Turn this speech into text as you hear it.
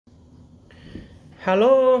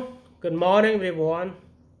Hello, good morning everyone,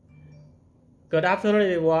 good afternoon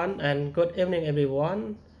everyone, and good evening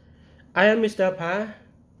everyone. I am Mr. Pa.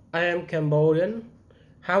 I am Cambodian.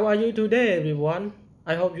 How are you today everyone?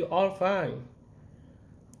 I hope you all fine.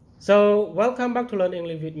 So welcome back to Learn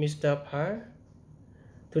English with Mr. Pa.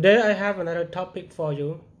 Today I have another topic for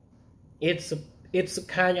you. It's a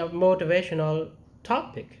kind of motivational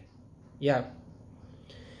topic. Yeah.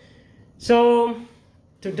 So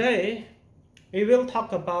today we will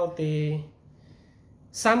talk about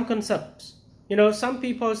some concepts. Some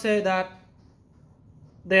people say that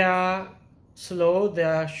they are slow, they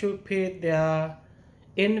are stupid, they are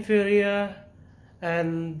inferior,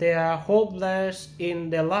 and they are hopeless in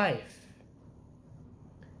their life.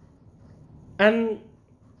 And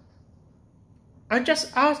I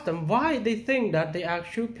just ask them why they think that they are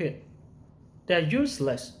stupid, they are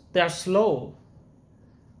useless, they are slow,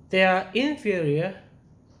 they are inferior.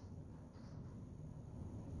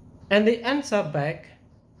 And they answer back,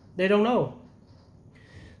 they don't know.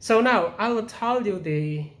 So now I will tell you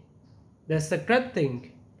the secret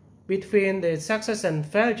thing between the success and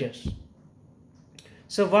failures.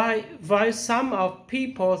 So why some of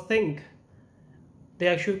people think they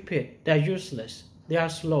are stupid, they are useless, they are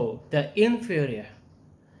slow, they are inferior,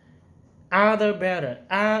 other better,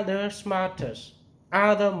 other smarter,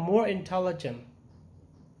 other more intelligent.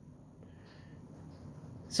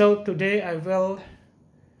 So today I will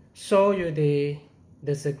show you the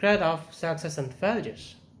secret of success and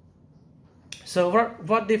failures. So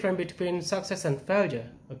what difference between success and failure?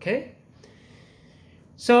 Okay.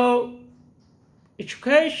 So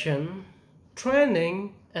education,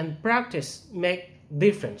 training, and practice make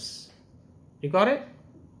difference. You got it?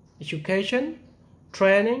 Education,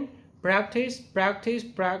 training, practice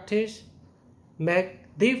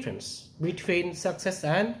make difference between success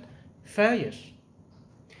and failures.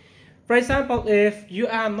 For example, if you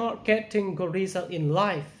are not getting good result in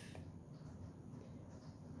life,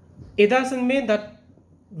 it doesn't mean that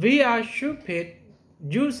we are stupid,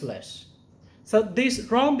 useless. So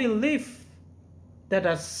this wrong belief that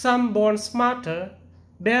are some born smarter,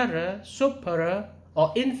 better, superior,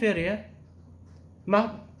 or inferior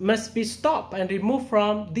must be stopped and removed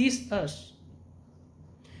from this us.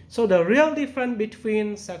 So the real difference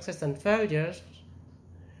between success and failures,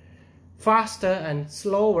 faster and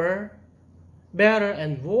slower, better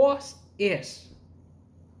and worse, is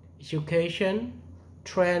education,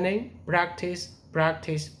 training, practice,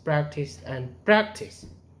 and practice.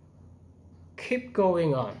 Keep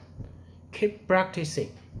going on, keep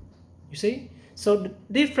practicing. You see? So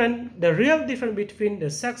the real difference between the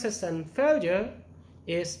success and failure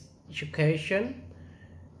is education,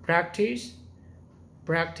 practice,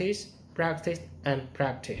 and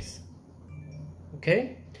practice.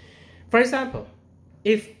 Okay? For example,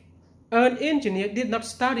 if an engineer did not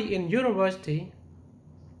study in university,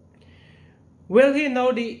 will he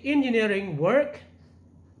know the engineering work?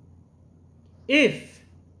 If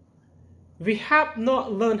we have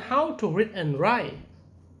not learned how to read and write,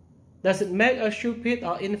 does it make us stupid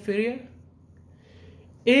or inferior?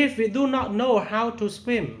 If we do not know how to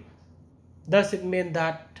swim, does it mean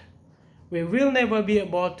that we will never be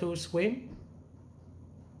able to swim?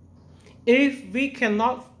 If we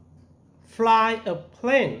cannot fly a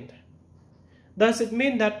plane, does it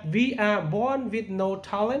mean that we are born with no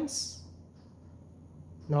talents?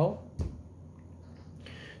 No.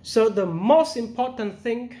 So the most important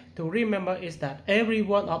thing to remember is that every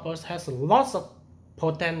one of us has lots of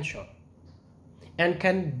potential and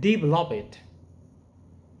can develop it.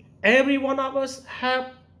 Every one of us has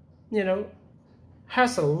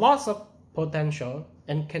a lot of potential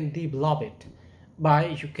and can develop it by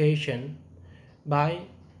education, by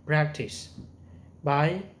practice,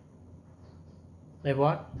 by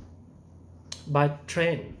what? By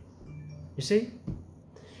training. You see?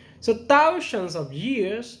 So thousands of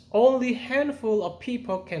years, only handful of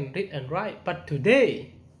people can read and write. But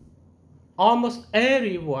today, almost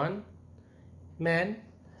everyone, men,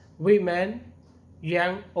 women,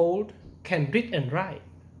 young, old, can read and write.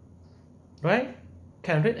 Right?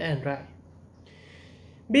 Can read and write.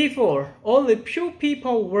 Before, only few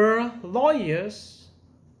people were lawyers,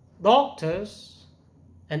 doctors,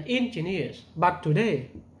 and engineers. But today,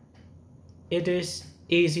 it is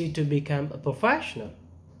easy to become a professional.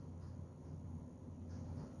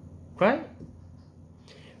 Right?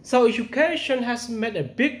 So education has made a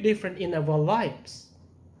big difference in our lives.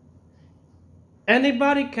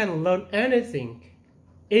 Anybody can learn anything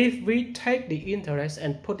if we take the interest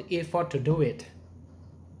and put effort to do it.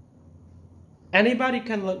 Anybody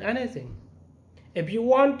can learn anything. If you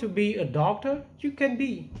want to be a doctor, you can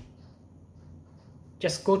be.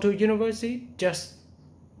 just go to university, just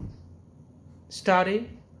study,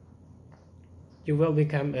 you will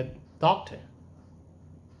become a doctor.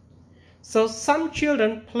 So some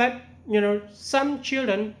children some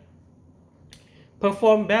children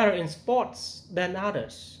perform better in sports than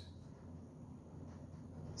others.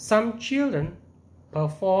 Some children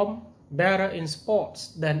perform better in sports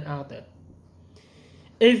than others.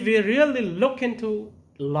 If we really look into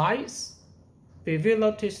lives, we will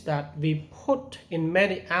notice that we put in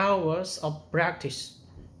many hours of practice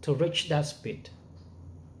to reach that speed.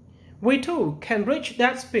 We too can reach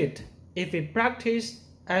that speed if we practice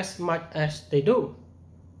as much as they do.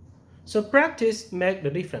 So practice makes the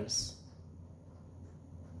difference.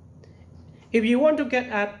 If you want to get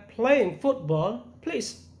at playing football,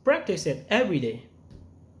 please practice it every day,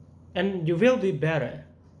 and you will be better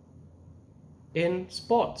in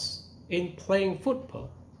sports, in playing football,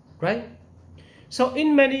 right? So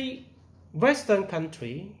in many Western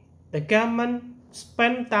countries, the government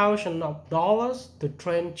spend thousands of dollars to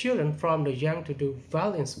train children from the young to do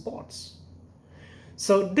well in sports.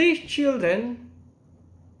 So these children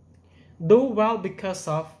do well because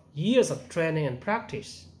of years of training and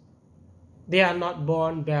practice. They are not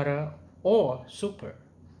born better or super.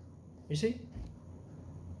 You see?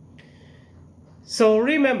 So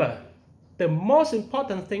remember, the most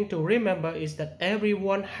important thing to remember is that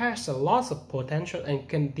everyone has a lot of potential and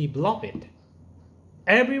can develop it.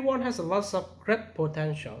 Everyone has a lot of great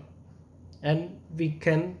potential, and we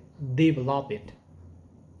can develop it.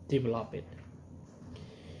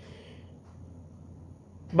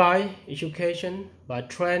 By education, by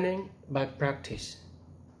training, by practice.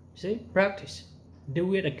 See, practice.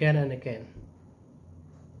 Do it again and again.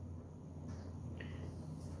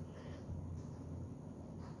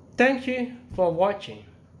 Thank you for watching.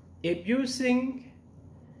 If you think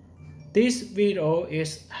this video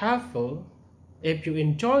is helpful, if you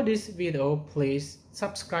enjoy this video, please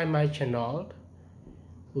subscribe my channel,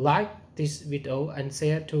 like this video and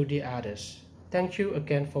share to the others. Thank you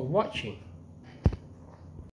again for watching.